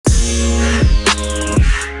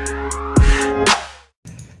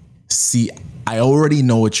See, I already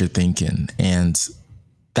know what you're thinking, and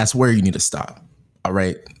that's where you need to stop. All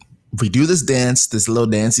right. We do this dance, this little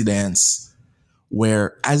dancey dance,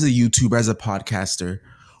 where as a YouTuber, as a podcaster,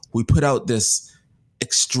 we put out this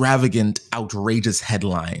extravagant, outrageous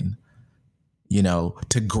headline,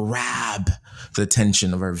 to grab the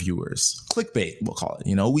attention of our viewers. Clickbait, we'll call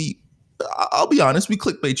it. I'll be honest, we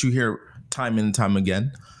clickbait you here time and time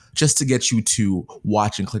again just to get you to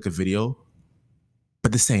watch and click a video.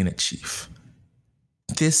 But this ain't it, Chief.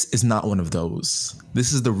 This is not one of those.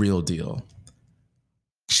 This is the real deal.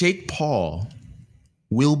 Jake Paul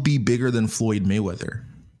will be bigger than Floyd Mayweather.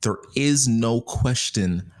 There is no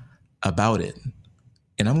question about it.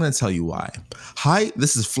 And I'm going to tell you why. Hi,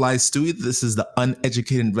 this is Fly Stewie. This is the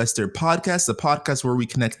Uneducated Investor Podcast, the podcast where we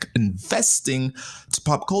connect investing to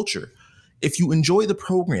pop culture. If you enjoy the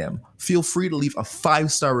program, feel free to leave a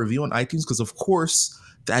 5-star review on iTunes because, of course,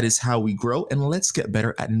 that is how we grow. And let's get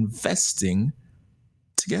better at investing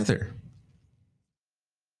together.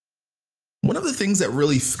 One of the things that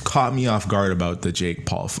really caught me off guard about the Jake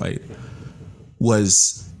Paul fight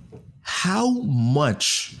was how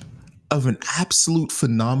much of an absolute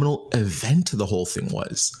phenomenal event the whole thing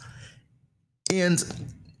was. And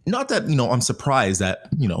not that, I'm surprised that,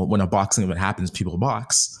 when a boxing event happens, people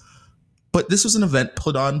box. But this was an event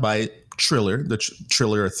put on by Triller, the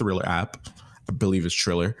Triller or Thriller app. I believe it's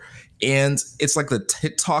Triller. And it's like the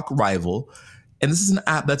TikTok rival. And this is an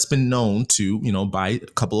app that's been known to, by a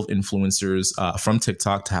couple of influencers from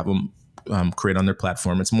TikTok to have them create on their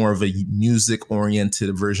platform. It's more of a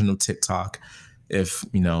music-oriented version of TikTok. If,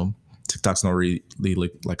 TikTok's not really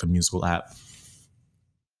like a musical app.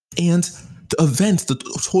 And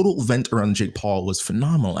the total event around Jake Paul was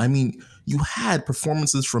phenomenal. I mean, you had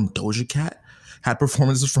performances from Doja Cat, had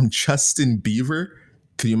performances from Justin Bieber.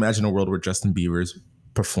 Could you imagine a world where Justin Bieber is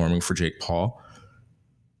performing for Jake Paul?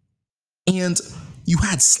 And you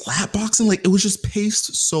had slapboxing. Like, it was just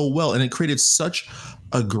paced so well, and it created such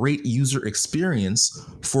a great user experience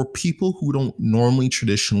for people who don't normally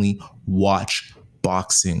traditionally watch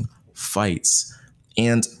boxing fights.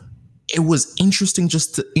 And it was interesting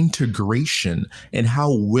just the integration and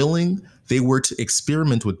how willing they were to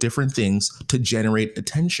experiment with different things to generate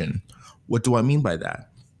attention. What do I mean by that?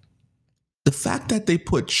 The fact that they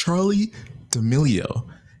put Charli D'Amelio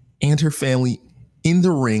and her family in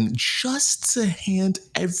the ring just to hand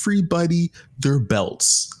everybody their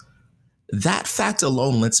belts. That fact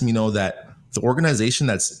alone lets me know that the organization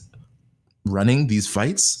that's running these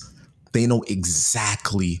fights, they know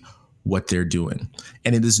exactly what they're doing.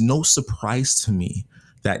 And it is no surprise to me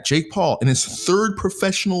that Jake Paul, in his third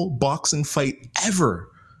professional boxing fight ever,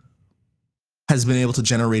 has been able to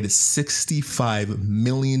generate $65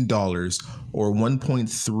 million or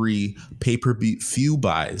 1.3 pay-per-view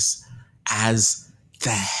buys as the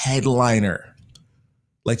headliner.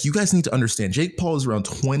 Like, you guys need to understand, Jake Paul is around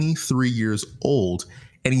 23 years old,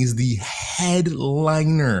 and he's the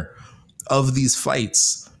headliner of these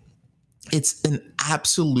fights. It's an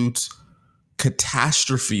absolute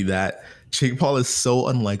catastrophe that Jake Paul is so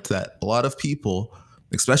unliked that a lot of people,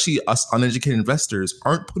 especially us uneducated investors,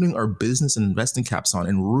 aren't putting our business and investing caps on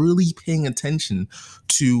and really paying attention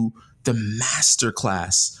to the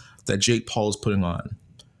masterclass that Jake Paul is putting on.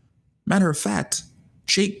 Matter of fact,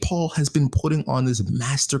 Jake Paul has been putting on this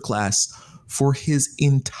masterclass for his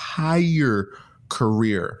entire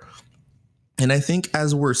career. And I think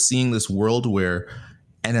as we're seeing this world where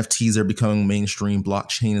NFTs are becoming mainstream,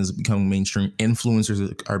 blockchain is becoming mainstream,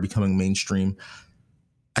 influencers are becoming mainstream,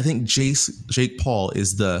 I think Jake Paul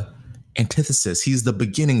is the antithesis. He's the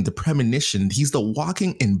beginning, the premonition. He's the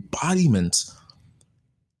walking embodiment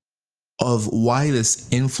of why this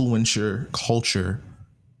influencer culture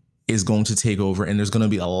is going to take over. And there's going to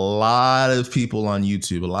be a lot of people on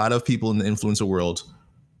YouTube, a lot of people in the influencer world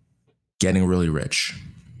getting really rich.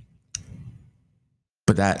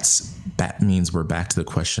 But that means we're back to the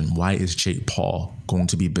question, why is Jake Paul going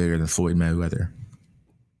to be bigger than Floyd Mayweather?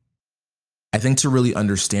 I think to really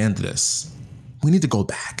understand this, we need to go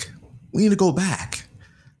back. We need to go back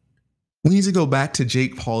to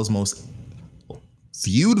Jake Paul's most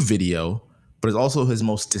viewed video, but it's also his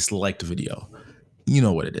most disliked video. You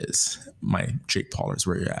know what it is. My Jake Paulers,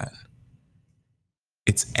 where you're at.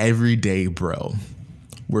 It's Everyday Bro,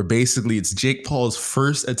 where basically it's Jake Paul's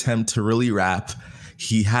first attempt to really rap.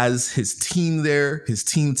 He has his team there, his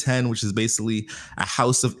Team 10, which is basically a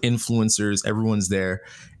house of influencers. Everyone's there.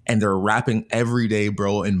 And they're rapping Everyday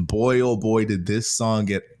Bro. And boy, oh boy, did this song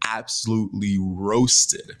get absolutely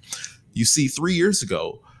roasted. You see, 3 years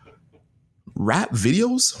ago, rap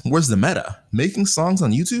videos was the meta. Making songs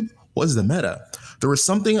on YouTube was the meta. There was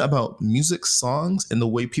something about music songs and the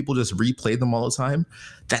way people just replayed them all the time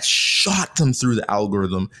that shot them through the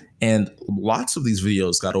algorithm. And lots of these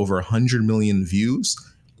videos got over 100 million views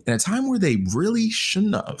in a time where they really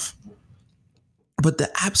shouldn't have. But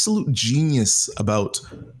the absolute genius about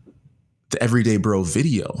the Everyday Bro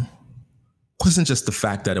video wasn't just the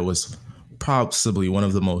fact that it was possibly one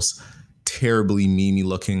of the most terribly memey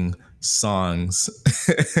looking songs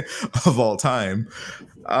of all time,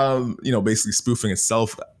 basically spoofing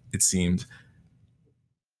itself, it seemed.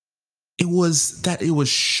 It was that it was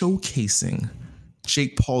showcasing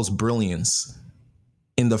Jake Paul's brilliance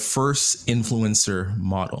in the first influencer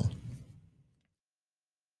model.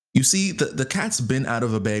 You see, the cat's been out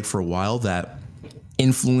of a bag for a while that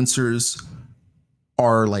influencers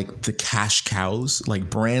are like the cash cows. Like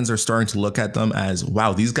brands are starting to look at them as,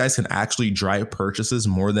 wow, these guys can actually drive purchases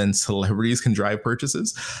more than celebrities can drive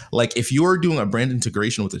purchases. Like if you're doing a brand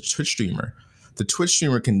integration with a Twitch streamer, the Twitch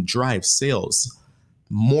streamer can drive sales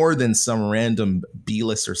more than some random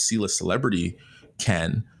B-list or C-list celebrity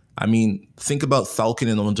can. I mean, think about Falcon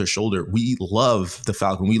and the Winter Soldier. We love the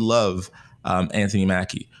Falcon. We love Anthony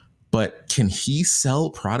Mackie. But can he sell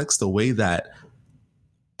products the way that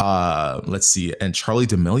and Charli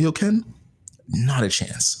D'Amelio can? Not a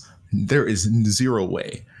chance. There is zero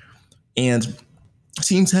way. And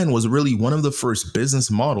Team 10 was really one of the first business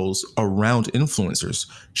models around influencers.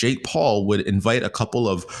 Jake Paul would invite a couple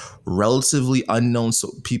of relatively unknown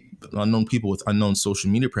people with unknown social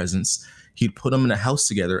media presence. He'd put them in a house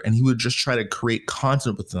together and he would just try to create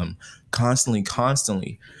content with them constantly,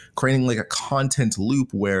 creating like a content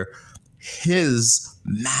loop where his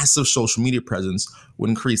massive social media presence would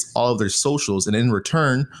increase all of their socials, and in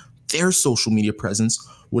return, their social media presence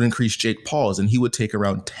would increase Jake Paul's, and he would take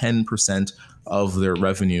around 10% of their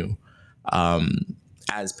revenue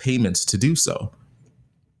as payments to do so.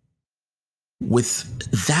 With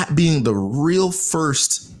that being the real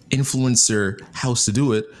first influencer house to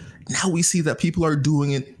do it, now we see that people are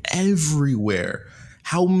doing it everywhere.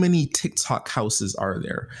 How many TikTok houses are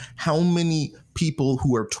there? How many people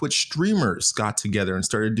who are Twitch streamers got together and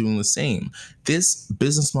started doing the same? This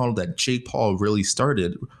business model that Jake Paul really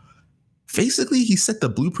started, basically he set the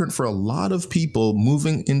blueprint for a lot of people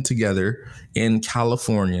moving in together in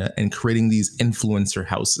California and creating these influencer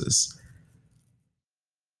houses.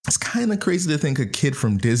 It's kind of crazy to think a kid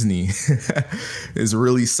from Disney is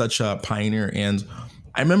really such a pioneer. And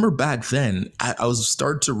I remember back then, I was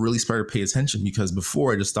starting to pay attention, because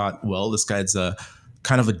before I just thought, well, this guy's a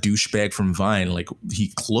kind of a douchebag from Vine. Like,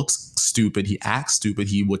 he looks stupid, he acts stupid,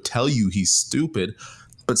 he would tell you he's stupid,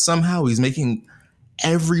 but somehow he's making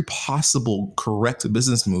every possible correct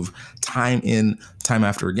business move time in, time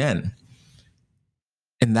after again.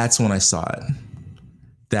 And that's when I saw it,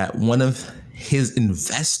 that one of his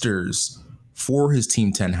investors for his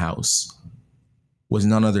Team 10 house was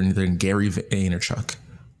none other than Gary Vaynerchuk,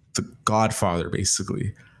 the godfather,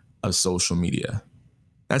 basically, of social media.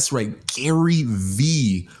 That's right, Gary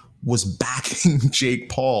V was backing Jake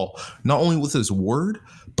Paul, not only with his word,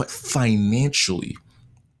 but financially.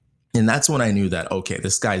 And that's when I knew that, okay,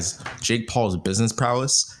 Jake Paul's business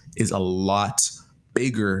prowess is a lot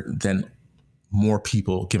bigger than more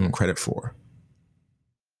people give him credit for.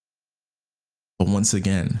 But once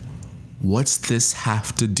again, what's this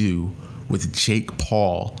have to do with Jake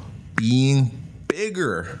Paul being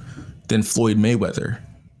bigger than Floyd Mayweather?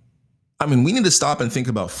 I mean, we need to stop and think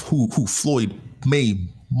about who Floyd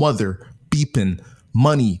Mayweather beeping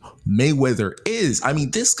money Mayweather is. I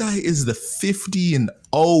mean, this guy is the 50-0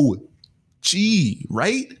 OG,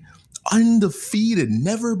 right? Undefeated,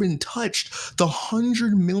 never been touched, the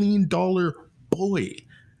 $100 million boy.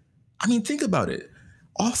 I mean, think about it.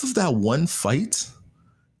 Off of that one fight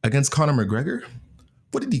against Conor McGregor,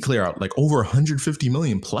 what did he clear out? Like over 150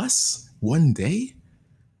 million plus one day?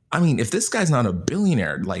 I mean, if this guy's not a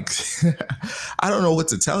billionaire, like, I don't know what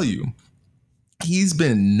to tell you. He's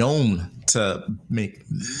been known to make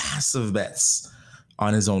massive bets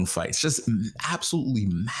on his own fights, just absolutely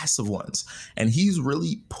massive ones. And he's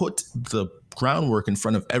really put the groundwork in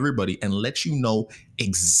front of everybody and let you know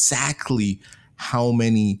exactly how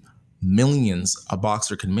many millions a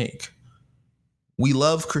boxer can make. We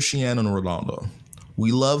love Cristiano Ronaldo.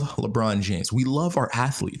 We love LeBron James. We love our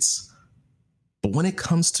athletes. But when it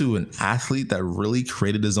comes to an athlete that really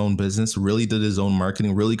created his own business, really did his own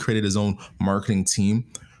marketing, really created his own marketing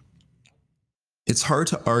team, it's hard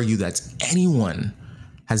to argue that anyone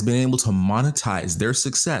has been able to monetize their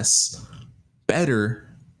success better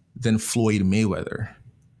than Floyd Mayweather.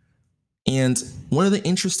 And one of the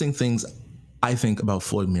interesting things I think about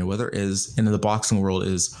Floyd Mayweather is, in the boxing world,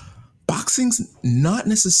 is boxing's not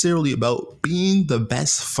necessarily about being the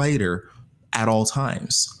best fighter at all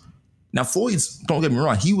times. Now, Floyd's, don't get me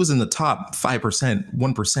wrong, he was in the top 5%,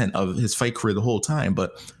 1% of his fight career the whole time,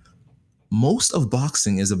 but most of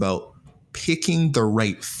boxing is about picking the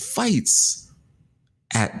right fights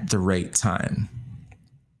at the right time.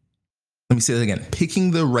 Let me say that again.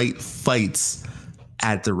 Picking the right fights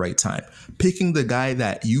at the right time. Picking the guy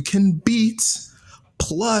that you can beat,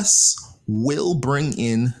 plus will bring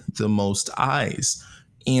in the most eyes.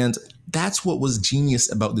 And that's what was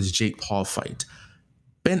genius about this Jake Paul fight.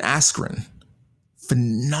 Ben Askren,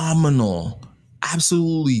 phenomenal,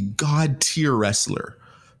 absolutely god tier wrestler,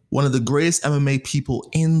 one of the greatest MMA people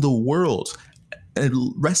in the world, a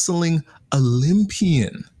wrestling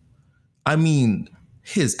Olympian. I mean,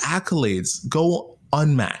 his accolades go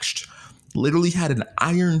unmatched. Literally had an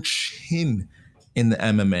iron chin in the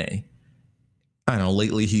MMA. I know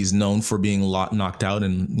lately he's known for being knocked out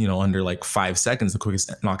in, under like 5 seconds, the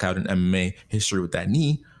quickest knockout in MMA history with that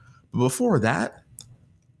knee. But before that,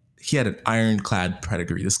 he had an ironclad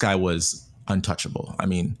pedigree. This guy was untouchable. I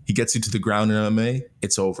mean, he gets you to the ground in MMA,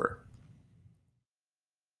 it's over.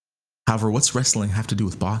 However, what's wrestling have to do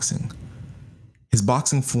with boxing? His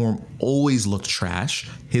boxing form always looked trash.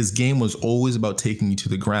 His game was always about taking you to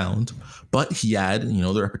the ground, but he had,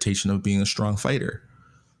 the reputation of being a strong fighter.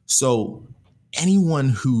 So anyone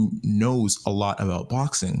who knows a lot about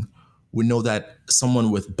boxing would know that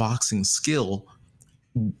someone with boxing skill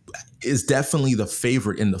is definitely the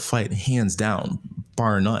favorite in the fight, hands down,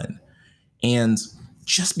 bar none. And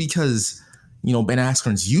just because, Ben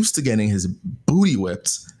Askren's used to getting his booty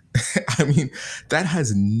whipped, I mean, that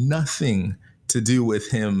has nothing to do with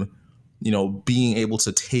him, being able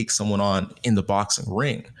to take someone on in the boxing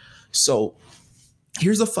ring. So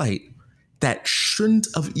here's a fight that shouldn't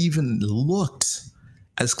have even looked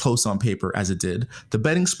as close on paper as it did. The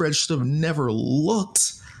betting spread should have never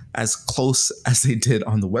looked as close as they did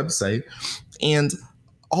on the website. And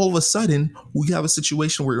all of a sudden, we have a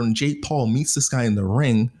situation where when Jake Paul meets this guy in the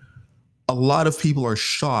ring, a lot of people are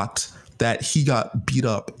shocked that he got beat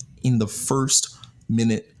up in the first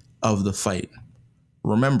minute of the fight.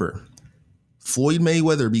 Remember, Floyd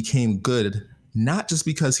Mayweather became good not just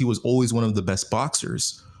because he was always one of the best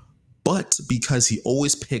boxers, but because he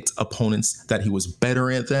always picked opponents that he was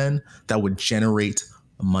better at than, that would generate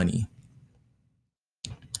money.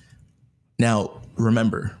 Now,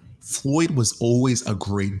 remember, Floyd was always a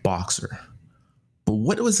great boxer. But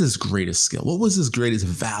what was his greatest skill? What was his greatest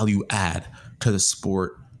value add to the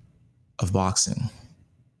sport of boxing?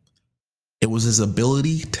 It was his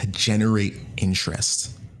ability to generate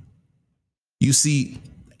interest. You see,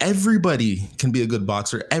 everybody can be a good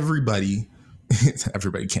boxer. Everybody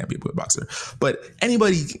can't be a good boxer, but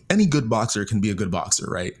any good boxer can be a good boxer,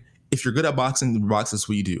 right? If you're good at boxing, that's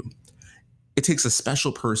what you do. It takes a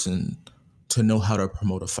special person to know how to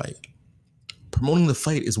promote a fight. Promoting the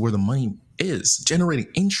fight is where the money is. Generating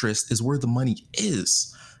interest is where the money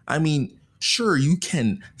is. I mean, sure, you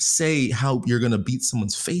can say how you're going to beat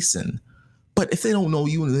someone's face in, but if they don't know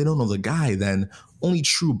you and they don't know the guy, then only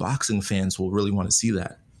true boxing fans will really want to see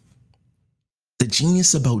that. The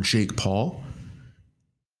genius about Jake Paul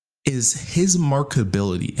is his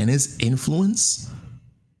marketability and his influence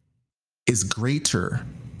is greater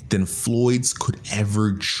than Floyd's could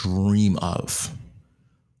ever dream of.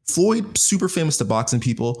 Floyd, super famous to boxing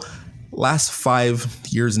people, last 5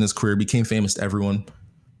 years in his career, became famous to everyone.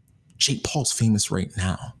 Jake Paul's famous right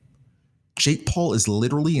now. Jake Paul is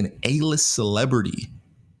literally an A-list celebrity.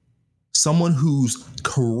 Someone whose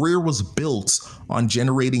career was built on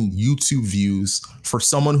generating YouTube views for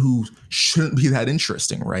someone who shouldn't be that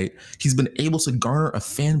interesting, right? He's been able to garner a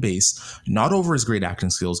fan base, not over his great acting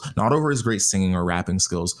skills, not over his great singing or rapping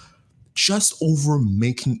skills, just over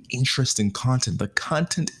making interesting content. The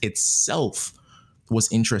content itself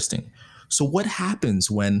was interesting. So what happens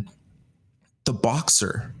when the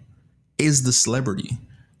boxer is the celebrity?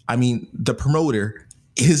 I mean, the promoter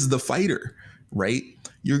is the fighter, right?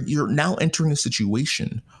 You're now entering a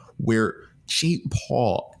situation where Jake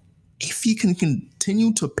Paul, if he can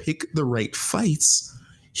continue to pick the right fights,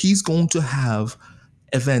 he's going to have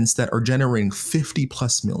events that are generating 50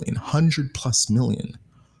 plus million, 100 plus million,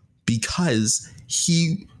 because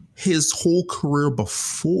his whole career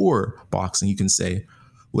before boxing, you can say,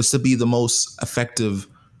 was to be the most effective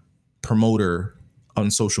promoter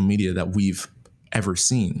on social media that we've ever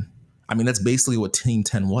seen. I mean, that's basically what Team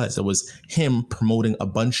 10 was. It was him promoting a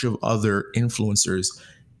bunch of other influencers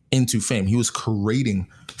into fame. He was creating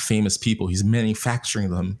famous people. He's manufacturing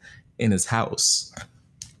them in his house.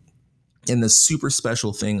 And the super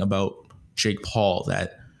special thing about Jake Paul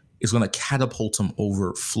that is going to catapult him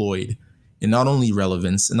over Floyd in not only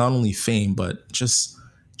relevance and not only fame, but just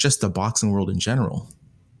the boxing world in general,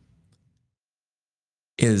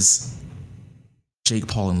 is Jake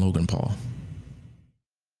Paul and Logan Paul.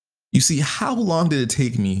 You see, how long did it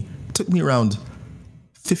take me? It took me around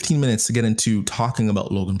 15 minutes to get into talking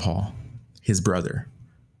about Logan Paul, his brother.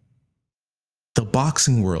 The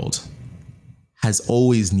boxing world has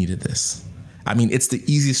always needed this. I mean, it's the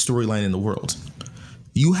easiest storyline in the world.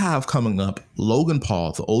 You have coming up Logan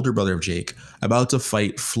Paul, the older brother of Jake, about to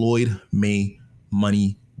fight Floyd Mayweather.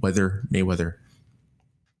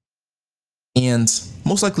 And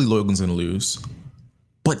most likely Logan's going to lose.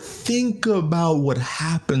 But think about what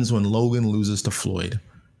happens when Logan loses to Floyd.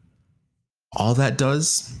 All that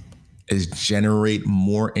does is generate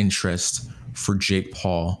more interest for Jake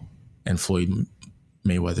Paul and Floyd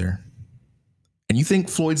Mayweather. And you think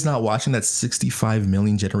Floyd's not watching that 65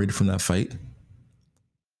 million generated from that fight?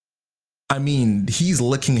 I mean, he's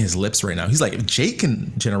licking his lips right now. He's like, if Jake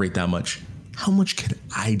can generate that much, how much can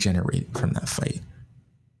I generate from that fight?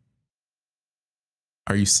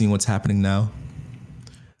 Are you seeing what's happening now?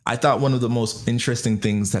 I thought one of the most interesting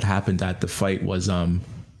things that happened at the fight was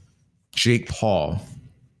Jake Paul,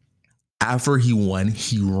 after he won,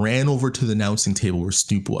 he ran over to the announcing table where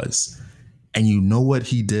Snoop was. And you know what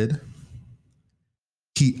he did?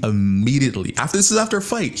 He immediately, this is after a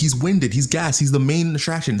fight, he's winded, he's gassed, he's the main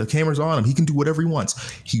attraction, the camera's on him, he can do whatever he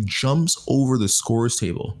wants. He jumps over the scorer's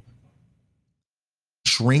table,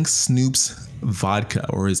 drinks Snoop's vodka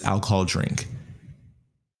or his alcohol drink,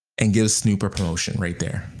 and gives Snoop a promotion right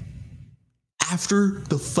there. After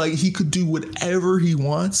the fight, he could do whatever he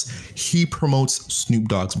wants. He promotes Snoop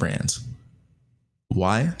Dogg's brand.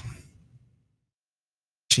 Why?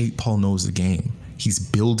 Jake Paul knows the game. He's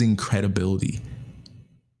building credibility.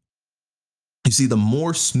 You see, the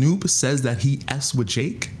more Snoop says that he F's with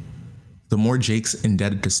Jake, the more Jake's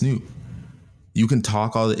indebted to Snoop. You can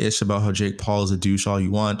talk all the ish about how Jake Paul is a douche all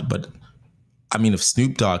you want, but I mean, if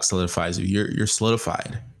Snoop Dogg solidifies you, you're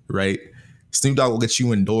solidified, right? Snoop Dogg will get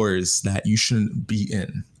you indoors that you shouldn't be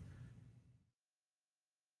in.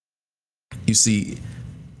 You see,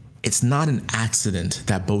 it's not an accident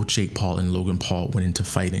that both Jake Paul and Logan Paul went into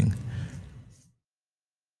fighting.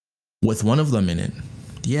 With one of them in it,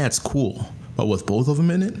 yeah, it's cool. But with both of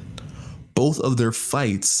them in it, both of their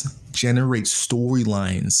fights generate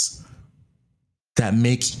storylines that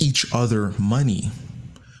make each other money.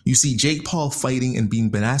 You see, Jake Paul fighting and being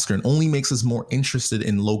Ben Askren only makes us more interested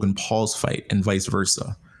in Logan Paul's fight and vice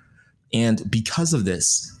versa. And because of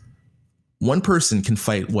this, one person can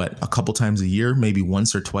fight, a couple times a year, maybe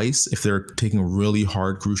once or twice if they're taking really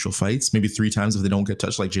hard, crucial fights, maybe 3 times if they don't get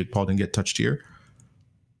touched, like Jake Paul didn't get touched here.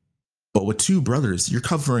 But with two brothers, you're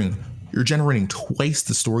generating twice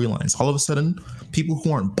the storylines. All of a sudden, people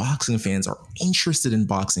who aren't boxing fans are interested in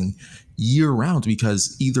boxing year round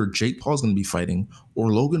because either Jake Paul's going to be fighting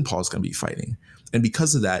or Logan Paul's going to be fighting. And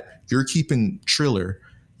because of that, you're keeping Triller,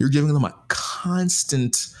 you're giving them a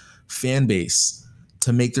constant fan base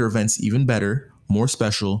to make their events even better, more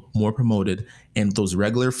special, more promoted. And those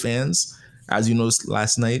regular fans, as you noticed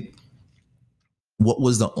last night, what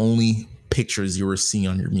was the only pictures you were seeing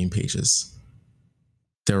on your meme pages?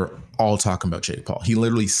 They were all talking about Jake Paul. He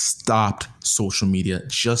literally stopped social media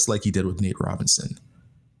just like he did with Nate Robinson.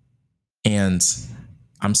 And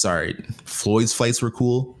I'm sorry, Floyd's fights were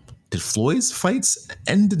cool. Did Floyd's fights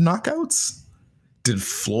end in knockouts? Did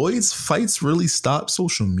Floyd's fights really stop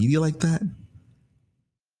social media like that?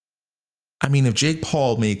 I mean, if Jake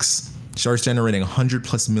Paul starts generating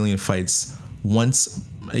 100+ million fights once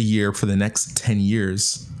a year for the next 10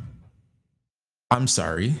 years, I'm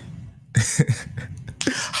sorry.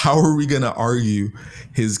 How are we going to argue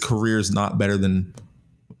his career is not better than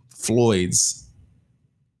Floyd's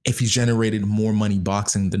if he's generated more money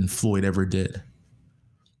boxing than Floyd ever did?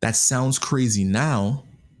 That sounds crazy now,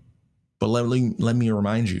 but let me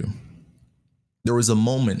remind you, there was a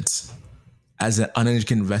moment as an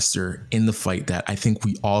uneducated investor in the fight that I think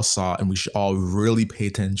we all saw and we should all really pay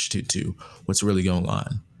attention to what's really going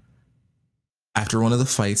on. After one of the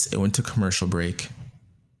fights, it went to commercial break,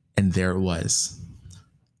 and there it was.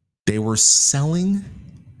 They were selling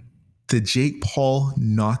the Jake Paul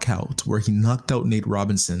knockout where he knocked out Nate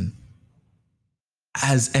Robinson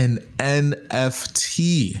as an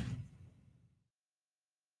NFT.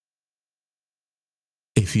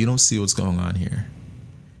 If you don't see what's going on here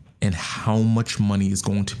and how much money is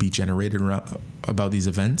going to be generated about these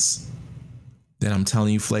events, then I'm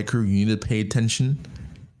telling you, Flight Crew, you need to pay attention,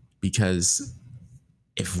 because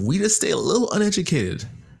if we just stay a little uneducated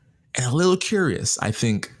and a little curious, I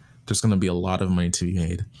think there's going to be a lot of money to be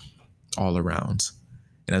made all around.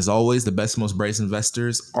 And as always, the best, most brightest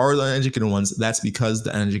investors are the uneducated ones. That's because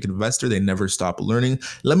the uneducated investor, they never stop learning.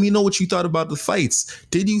 Let me know what you thought about the fights.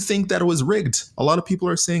 Did you think that it was rigged? A lot of people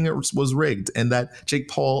are saying it was rigged and that Jake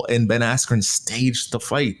Paul and Ben Askren staged the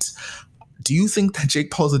fight. Do you think that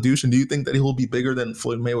Jake Paul's a douche, and do you think that he will be bigger than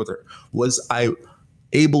Floyd Mayweather? Was I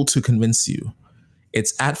able to convince you?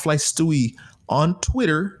 It's at Fly Stewie on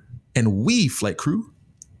Twitter, and we, Flight Crew,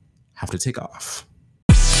 have to take off.